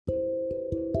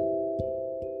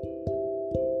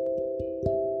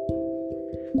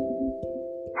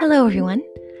Hello, everyone.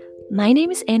 My name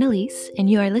is Annalise, and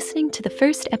you are listening to the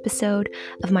first episode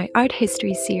of my art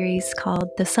history series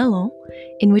called The Salon,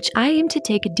 in which I aim to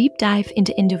take a deep dive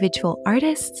into individual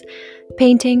artists,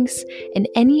 paintings, and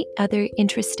any other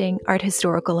interesting art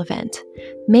historical event,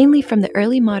 mainly from the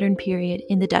early modern period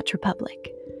in the Dutch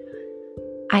Republic.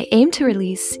 I aim to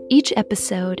release each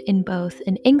episode in both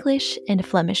an English and a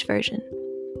Flemish version.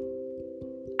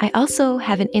 I also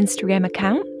have an Instagram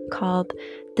account called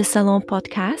The Salon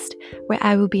Podcast, where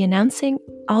I will be announcing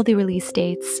all the release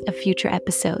dates of future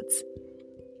episodes.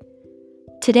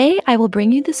 Today, I will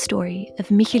bring you the story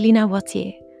of Michaelina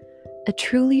Wautier, a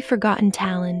truly forgotten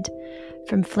talent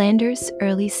from Flanders'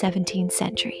 early 17th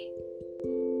century.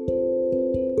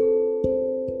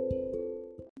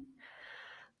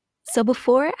 So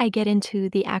before I get into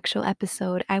the actual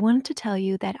episode, I wanted to tell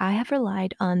you that I have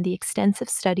relied on the extensive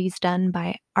studies done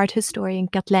by art historian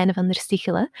Katelijne van der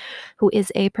Stichelen, who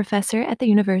is a professor at the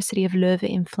University of Leuven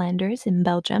in Flanders in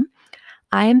Belgium.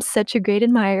 I am such a great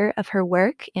admirer of her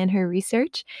work and her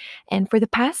research, and for the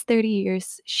past 30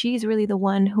 years, she's really the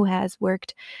one who has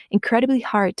worked incredibly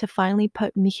hard to finally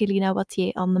put Michaelina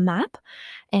Wautier on the map,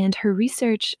 and her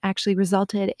research actually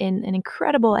resulted in an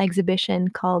incredible exhibition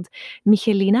called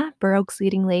Michaelina, Baroque's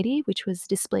Leading Lady, which was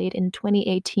displayed in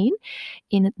 2018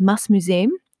 in het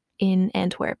Museum in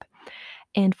Antwerp.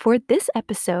 And for this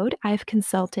episode, I've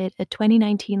consulted a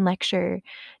 2019 lecture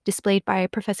displayed by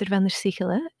Professor van der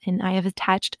Stichelen, and I have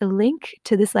attached a link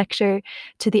to this lecture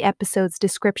to the episode's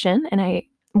description, and I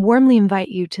warmly invite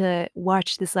you to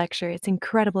watch this lecture. It's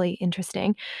incredibly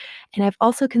interesting. And I've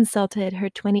also consulted her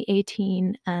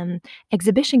 2018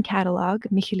 exhibition catalog,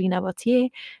 Michaelina Wautier,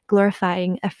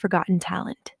 Glorifying a Forgotten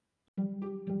Talent.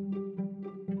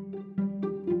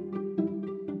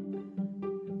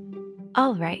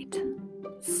 All right.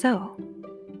 So,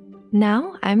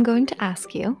 now I'm going to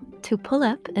ask you to pull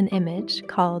up an image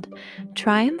called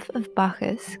Triumph of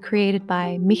Bacchus, created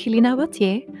by Michaelina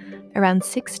Wautier around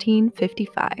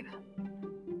 1655.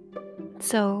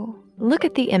 So, look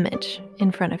at the image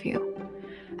in front of you.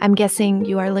 I'm guessing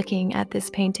you are looking at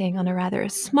this painting on a rather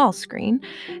small screen,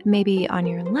 maybe on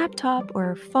your laptop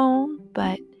or phone,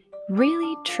 but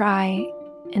really try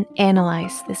and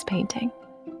analyze this painting.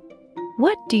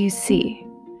 What do you see?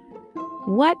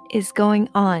 What is going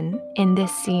on in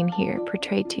this scene here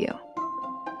portrayed to you?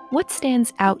 What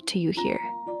stands out to you here?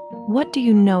 What do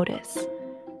you notice?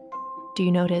 Do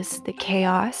you notice the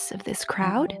chaos of this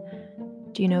crowd?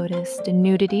 Do you notice the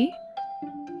nudity,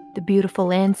 the beautiful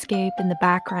landscape in the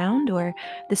background, or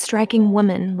the striking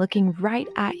woman looking right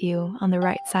at you on the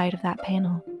right side of that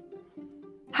panel?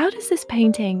 How does this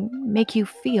painting make you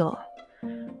feel?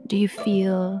 Do you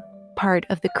feel part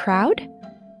of the crowd?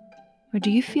 Or do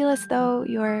you feel as though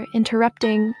you're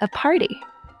interrupting a party?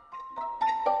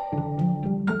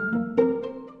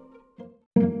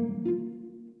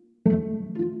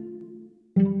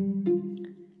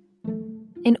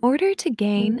 In order to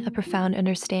gain a profound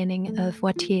understanding of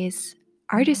Wautier's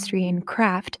artistry and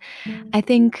craft, I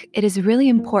think it is really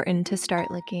important to start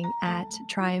looking at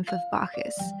Triumph of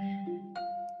Bacchus.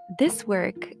 This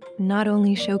work not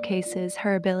only showcases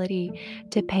her ability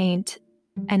to paint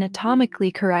anatomically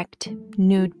correct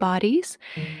nude bodies,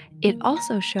 it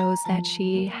also shows that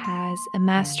she has a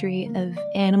mastery of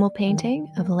animal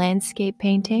painting, of landscape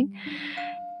painting.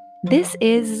 This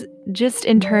is, just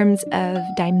in terms of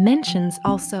dimensions,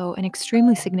 also an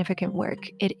extremely significant work.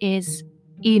 It is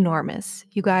enormous.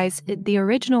 You guys, the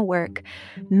original work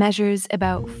measures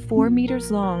about 4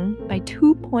 meters long by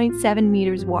 2.7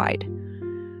 meters wide.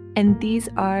 And these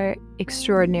are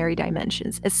extraordinary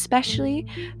dimensions, especially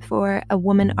for a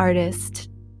woman artist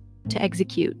to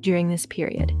execute during this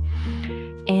period.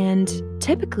 And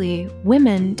typically,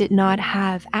 women did not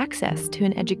have access to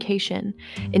an education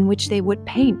in which they would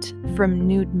paint from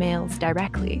nude males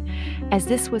directly, as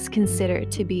this was considered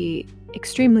to be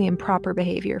extremely improper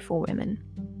behavior for women.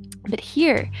 But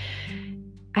here,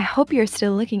 I hope you're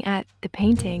still looking at the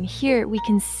painting. Here we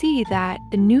can see that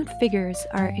the nude figures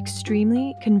are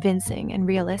extremely convincing and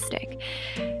realistic.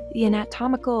 The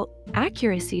anatomical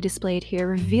accuracy displayed here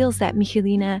reveals that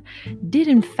Michaelina did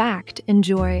in fact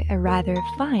enjoy a rather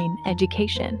fine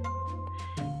education.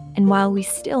 And while we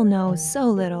still know so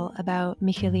little about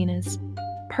Michaelina's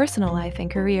personal life and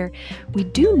career, we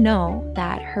do know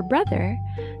that her brother,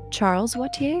 Charles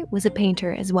Wautier, was a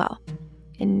painter as well.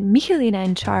 And Michaelina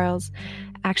and Charles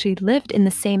actually lived in the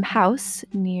same house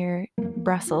near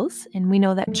Brussels, and we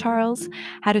know that Charles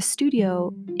had a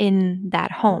studio in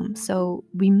that home. So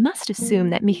we must assume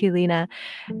that Michaelina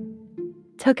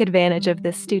took advantage of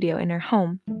this studio in her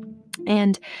home.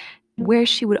 And where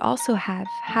she would also have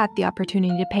had the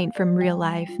opportunity to paint from real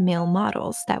life male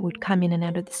models that would come in and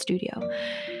out of the studio.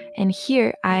 And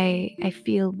here I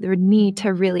feel the need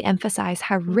to really emphasize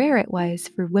how rare it was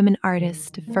for women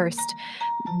artists to first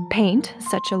paint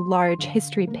such a large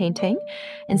history painting,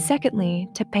 and secondly,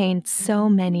 to paint so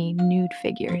many nude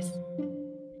figures.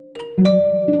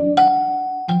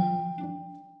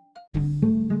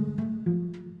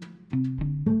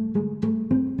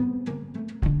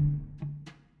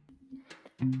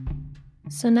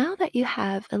 So now that you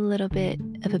have a little bit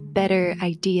of a better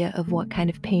idea of what kind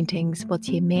of paintings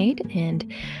Wautier made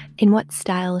and in what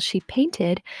style she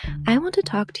painted, I want to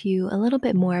talk to you a little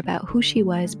bit more about who she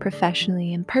was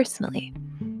professionally and personally.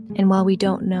 And while we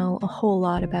don't know a whole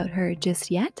lot about her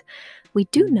just yet, we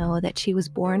do know that she was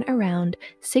born around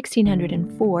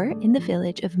 1604 in the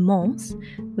village of Mons,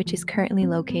 which is currently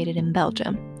located in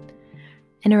Belgium.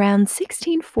 And around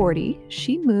 1640,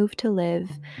 she moved to live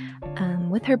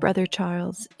with her brother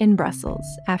Charles in Brussels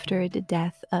after the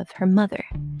death of her mother.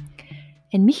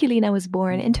 And Michaelina was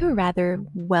born into a rather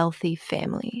wealthy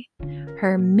family.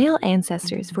 Her male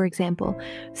ancestors, for example,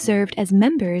 served as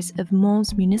members of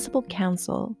Mons Municipal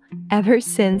Council ever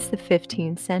since the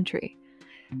 15th century.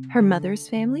 Her mother's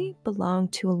family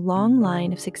belonged to a long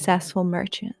line of successful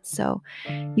merchants, so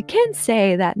you can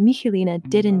say that Michaelina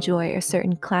did enjoy a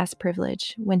certain class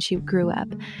privilege when she grew up,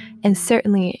 and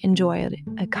certainly enjoyed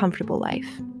a comfortable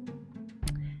life.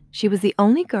 She was the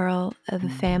only girl of a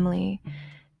family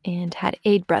and had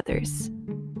 8 brothers.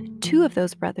 2 of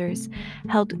those brothers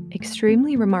held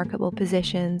extremely remarkable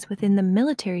positions within the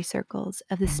military circles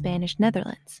of the Spanish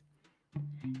Netherlands.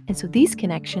 And so these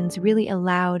connections really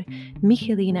allowed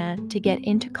Michaelina to get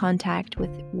into contact with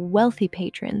wealthy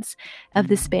patrons of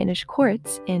the Spanish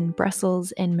courts in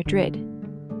Brussels and Madrid.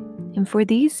 And for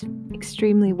these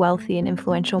extremely wealthy and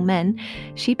influential men,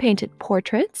 she painted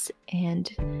portraits, and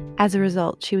as a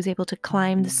result, she was able to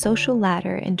climb the social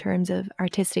ladder in terms of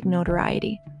artistic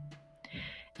notoriety.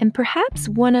 And perhaps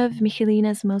one of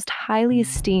Michaelina's most highly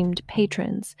esteemed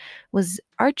patrons was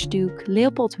Archduke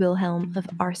Leopold Wilhelm of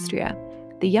Austria,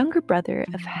 the younger brother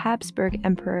of Habsburg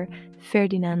Emperor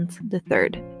Ferdinand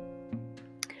III.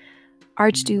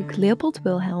 Archduke Leopold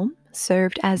Wilhelm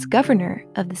served as governor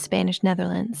of the Spanish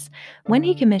Netherlands when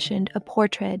he commissioned a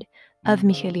portrait of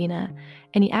Michaelina,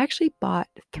 and he actually bought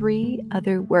 3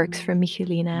 other works from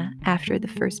Michaelina after the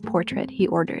first portrait he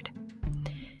ordered.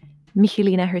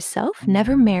 Michaelina herself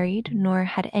never married nor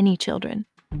had any children.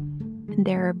 And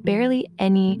there are barely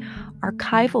any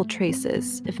archival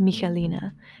traces of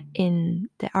Michaelina in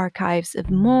the archives of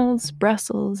Mons,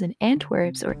 Brussels, and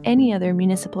Antwerp, or any other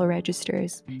municipal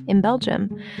registers in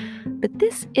Belgium. But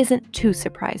this isn't too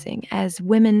surprising, as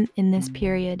women in this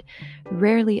period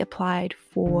rarely applied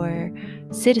for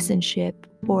citizenship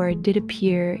or did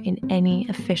appear in any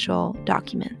official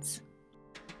documents.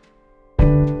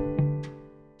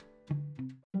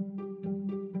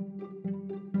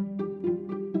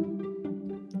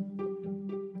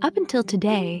 Up until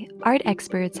today, art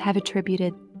experts have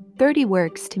attributed 30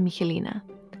 works to Michaelina,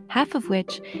 half of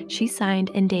which she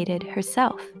signed and dated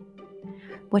herself.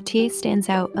 Wautier stands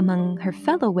out among her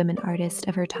fellow women artists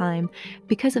of her time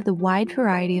because of the wide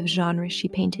variety of genres she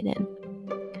painted in.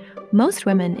 Most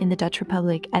women in the Dutch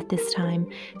Republic at this time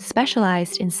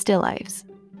specialized in still lifes.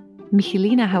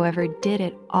 Michaelina, however, did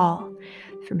it all.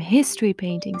 From history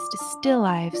paintings to still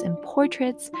lifes and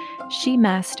portraits, she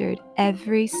mastered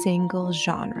every single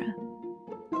genre.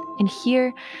 And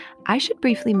here, I should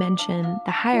briefly mention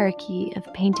the hierarchy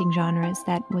of painting genres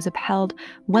that was upheld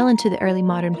well into the early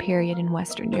modern period in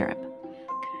Western Europe.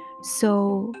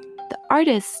 So, the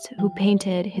artists who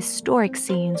painted historic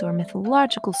scenes or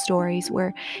mythological stories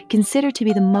were considered to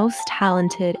be the most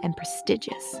talented and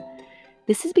prestigious.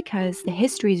 This is because the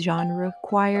history genre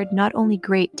required not only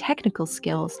great technical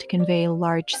skills to convey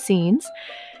large scenes,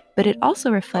 but it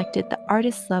also reflected the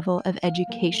artist's level of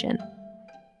education.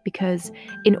 Because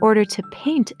in order to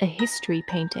paint a history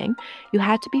painting, you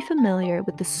had to be familiar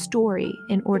with the story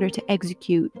in order to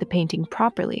execute the painting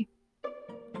properly.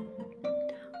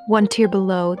 One tier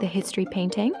below the history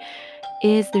painting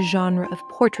is the genre of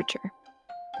portraiture.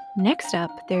 Next up,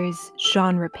 there's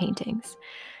genre paintings,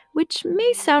 which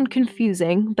may sound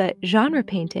confusing, but genre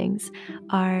paintings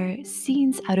are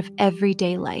scenes out of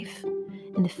everyday life,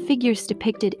 and the figures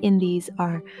depicted in these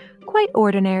are quite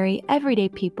ordinary, everyday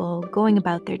people going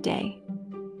about their day.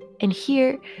 And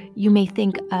here, you may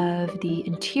think of the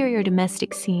interior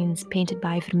domestic scenes painted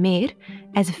by Vermeer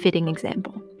as a fitting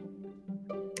example.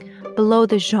 Below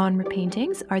the genre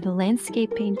paintings are the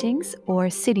landscape paintings or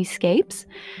cityscapes,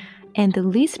 and the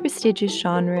least prestigious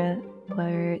genre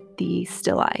were the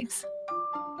still lifes.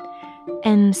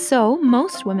 And so,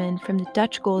 most women from the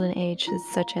Dutch Golden Age,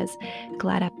 such as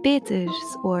Clara Peters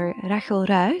or Rachel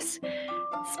Ruijs,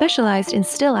 specialized in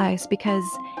still lifes because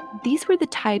these were the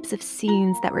types of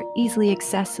scenes that were easily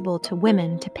accessible to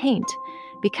women to paint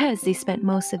because they spent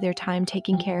most of their time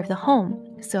taking care of the home.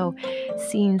 So,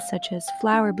 scenes such as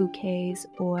flower bouquets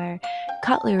or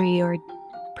cutlery or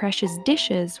precious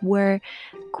dishes were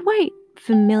quite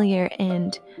familiar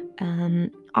and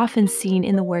often seen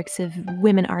in the works of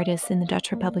women artists in the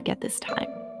Dutch Republic at this time.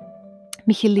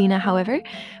 Michaelina, however,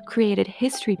 created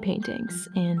history paintings,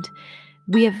 and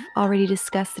we have already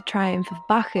discussed the triumph of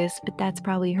Bacchus, but that's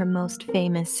probably her most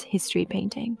famous history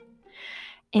painting.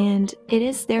 And it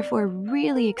is therefore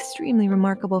really extremely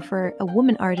remarkable for a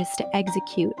woman artist to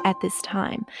execute at this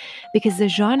time, because the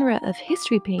genre of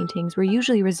history paintings were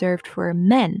usually reserved for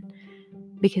men,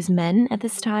 because men at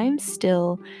this time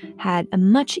still had a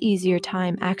much easier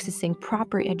time accessing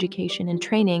proper education and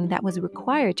training that was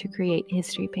required to create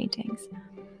history paintings.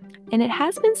 And it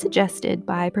has been suggested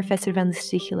by Professor van der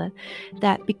Stichelen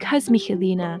that because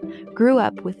Michaelina grew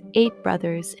up with 8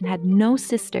 brothers and had no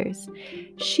sisters,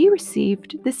 she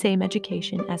received the same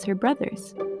education as her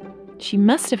brothers. She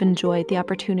must have enjoyed the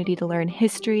opportunity to learn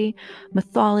history,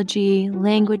 mythology,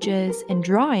 languages, and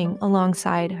drawing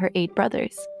alongside her 8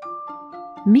 brothers.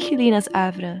 Michelina's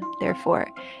oeuvre, therefore,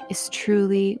 is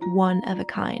truly one of a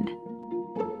kind.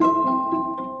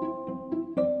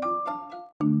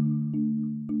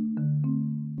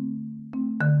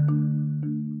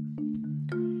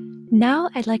 Now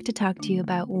I'd like to talk to you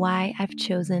about why I've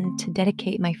chosen to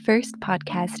dedicate my first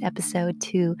podcast episode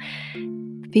to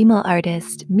female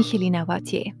artist Michaelina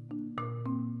Wautier.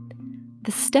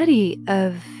 The study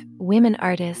of women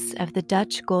artists of the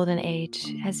Dutch Golden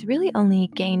Age has really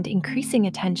only gained increasing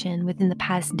attention within the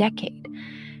past decade,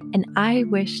 and I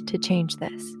wish to change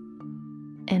this.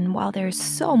 And while there's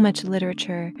so much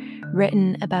literature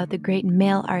written about the great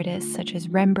male artists such as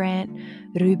Rembrandt,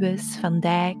 Rubens, Van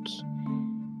Dyck,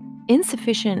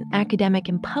 insufficient academic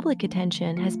and public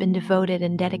attention has been devoted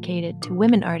and dedicated to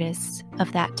women artists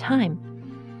of that time.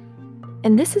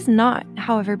 And this is not,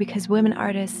 however, because women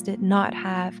artists did not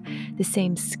have the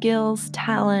same skills,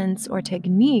 talents, or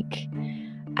technique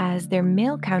as their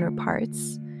male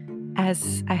counterparts,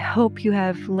 as I hope you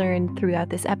have learned throughout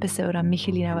this episode on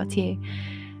Michaelina Wautier.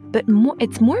 But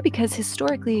it's more because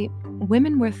historically,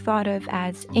 women were thought of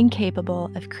as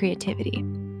incapable of creativity.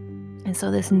 And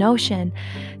so this notion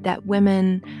that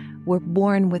women were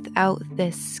born without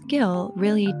this skill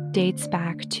really dates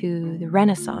back to the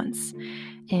Renaissance.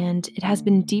 And it has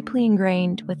been deeply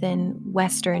ingrained within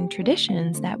Western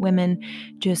traditions that women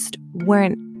just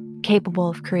weren't capable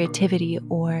of creativity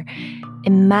or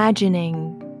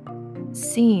imagining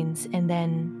scenes and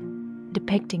then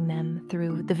depicting them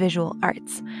through the visual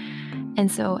arts. And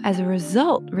so as a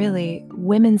result, really,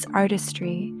 women's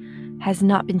artistry has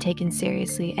not been taken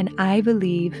seriously. And I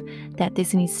believe that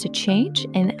this needs to change.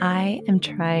 And I am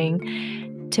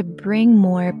trying to bring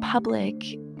more public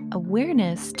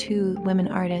awareness to women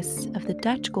artists of the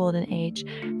Dutch Golden Age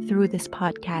through this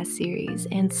podcast series.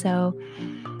 And so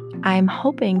I'm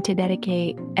hoping to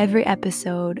dedicate every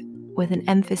episode with an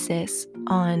emphasis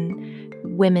on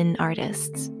women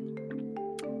artists.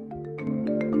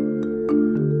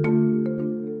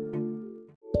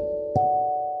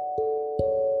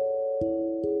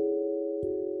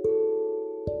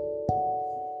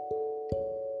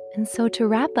 And so to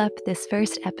wrap up this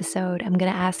first episode, I'm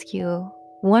going to ask you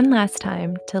one last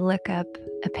time to look up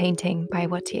a painting by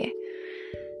Wautier.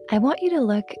 I want you to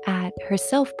look at her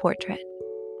self-portrait,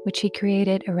 which she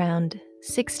created around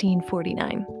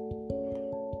 1649.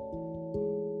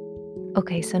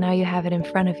 Okay, so now you have it in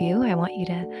front of you. I want you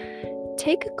to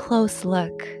take a close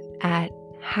look at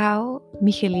how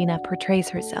Michaelina portrays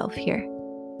herself here.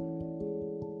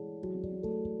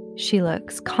 She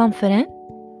looks confident,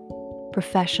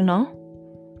 professional,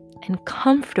 and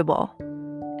comfortable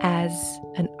as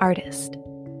an artist.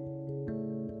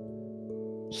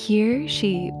 Here,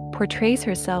 she portrays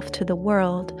herself to the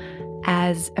world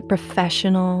as a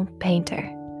professional painter.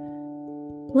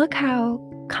 Look how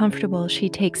comfortable she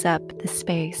takes up the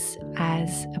space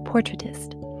as a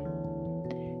portraitist.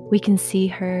 We can see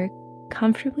her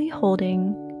comfortably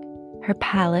holding her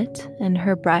palette and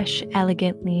her brush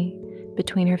elegantly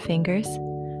between her fingers.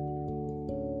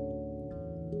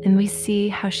 And we see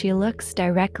how she looks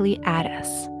directly at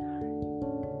us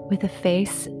with a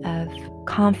face of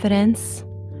confidence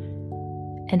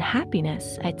and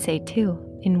happiness, I'd say too,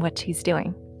 in what she's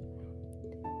doing.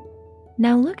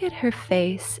 Now look at her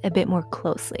face a bit more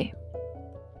closely.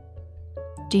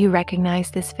 Do you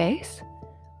recognize this face?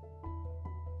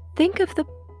 Think of the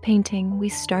painting we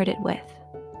started with,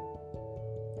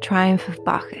 Triumph of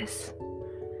Bacchus.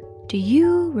 Do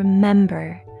you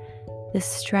remember the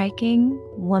striking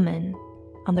woman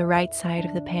on the right side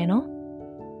of the panel?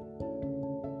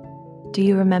 Do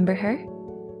you remember her?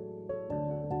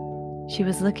 She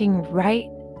was looking right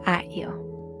at you.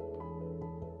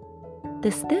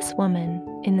 Does this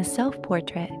woman in the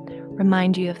self-portrait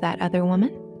remind you of that other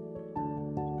woman?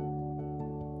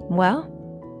 Well,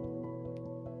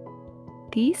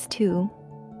 these two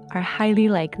are highly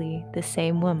likely the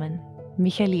same woman,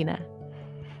 Michaelina.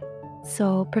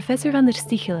 So Professor van der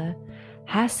Stichelen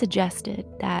has suggested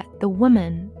that the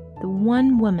one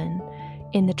woman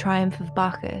in the Triumph of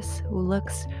Bacchus who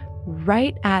looks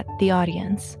right at the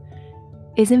audience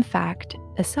is in fact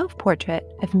a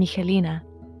self-portrait of Michaelina.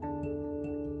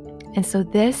 And so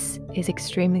this is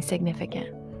extremely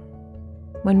significant.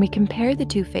 When we compare the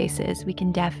two faces, we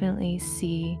can definitely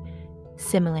see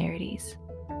similarities.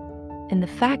 And the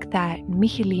fact that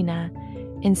Michaelina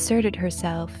inserted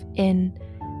herself in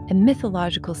a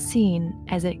mythological scene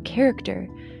as a character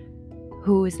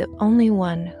who is the only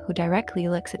one who directly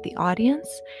looks at the audience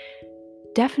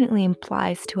definitely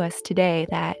implies to us today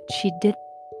that she did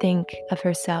think of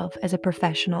herself as a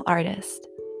professional artist.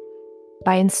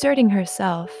 By inserting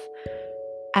herself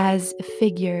as a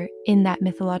figure in that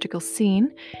mythological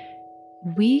scene,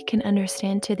 we can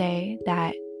understand today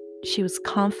that she was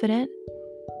confident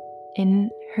in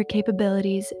her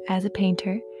capabilities as a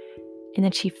painter and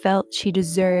that she felt she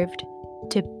deserved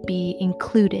to be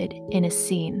included in a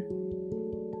scene.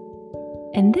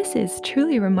 And this is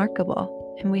truly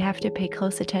remarkable, and we have to pay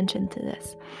close attention to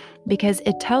this because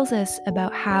it tells us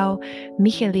about how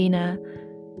Michaelina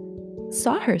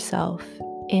saw herself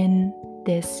in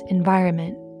this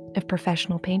environment of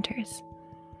professional painters.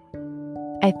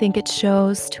 I think it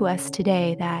shows to us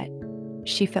today that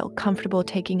she felt comfortable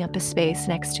taking up a space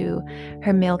next to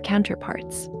her male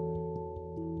counterparts.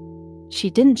 She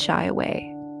didn't shy away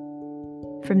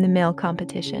from the male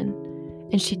competition,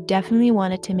 and she definitely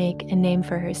wanted to make a name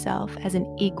for herself as an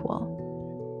equal.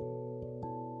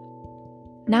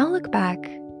 Now look back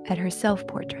at her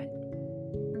self-portrait.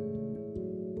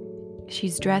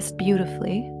 She's dressed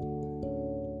beautifully,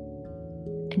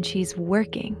 and she's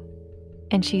working,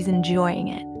 and she's enjoying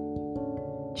it.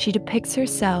 She depicts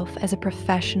herself as a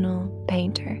professional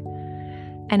painter.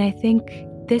 And I think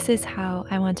this is how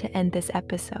I want to end this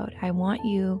episode. I want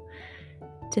you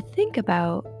to think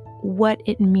about what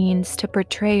it means to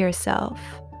portray yourself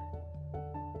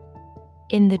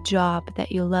in the job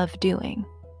that you love doing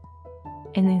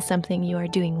and in something you are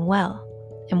doing well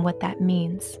and what that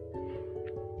means.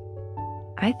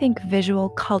 I think visual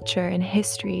culture and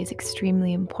history is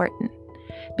extremely important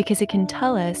because it can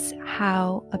tell us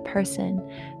how a person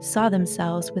saw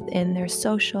themselves within their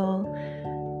social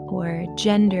or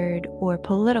gendered or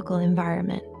political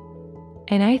environment.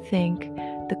 And I think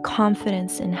the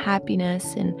confidence and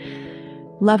happiness and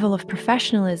level of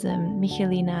professionalism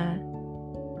Michaelina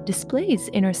displays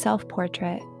in her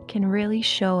self-portrait can really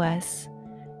show us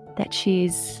that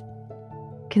she's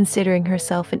considering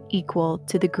herself an equal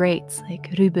to the greats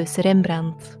like Rubens,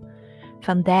 Rembrandt,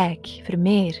 Van Dyck,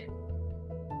 Vermeer.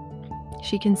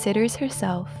 She considers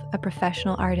herself a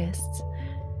professional artist,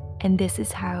 and this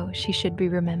is how she should be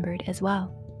remembered as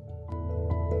well.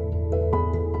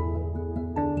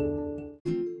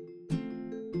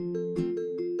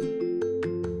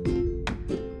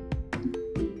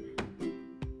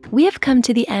 We have come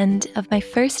to the end of my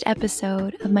first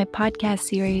episode of my podcast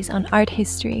series on art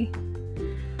history.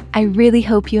 I really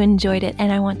hope you enjoyed it,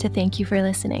 and I want to thank you for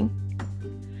listening.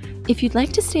 If you'd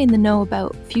like to stay in the know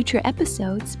about future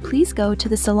episodes, please go to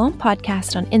the Salon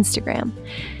Podcast on Instagram.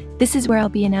 This is where I'll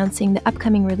be announcing the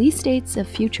upcoming release dates of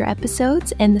future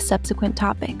episodes and the subsequent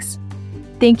topics.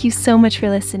 Thank you so much for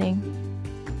listening.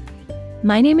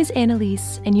 My name is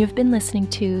Annalise, and you've been listening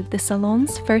to the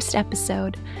Salon's first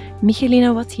episode,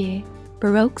 Michaelina Wautier,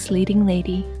 Baroque's leading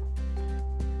lady.